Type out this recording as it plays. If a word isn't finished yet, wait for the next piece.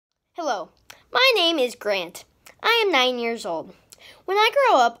Hello, my name is Grant. I am 9 years old. When I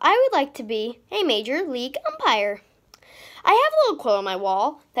grow up, I would like to be a Major League umpire. I have a little quote on my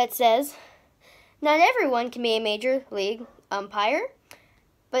wall that says, "Not everyone can be a Major League umpire,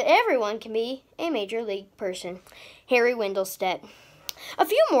 but everyone can be a Major League person." Harry Wendelstedt. A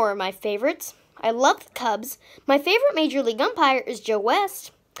few more of my favorites. I love the Cubs. My favorite Major League umpire is Joe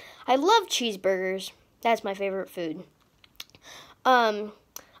West. I love cheeseburgers. That's my favorite food.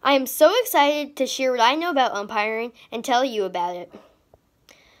 I am so excited to share what I know about umpiring and tell you about it.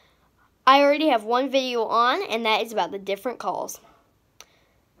 I already have one video on, and that is about the different calls.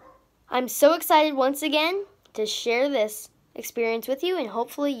 I'm so excited once again to share this experience with you, and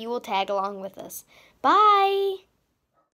hopefully you will tag along with us. Bye!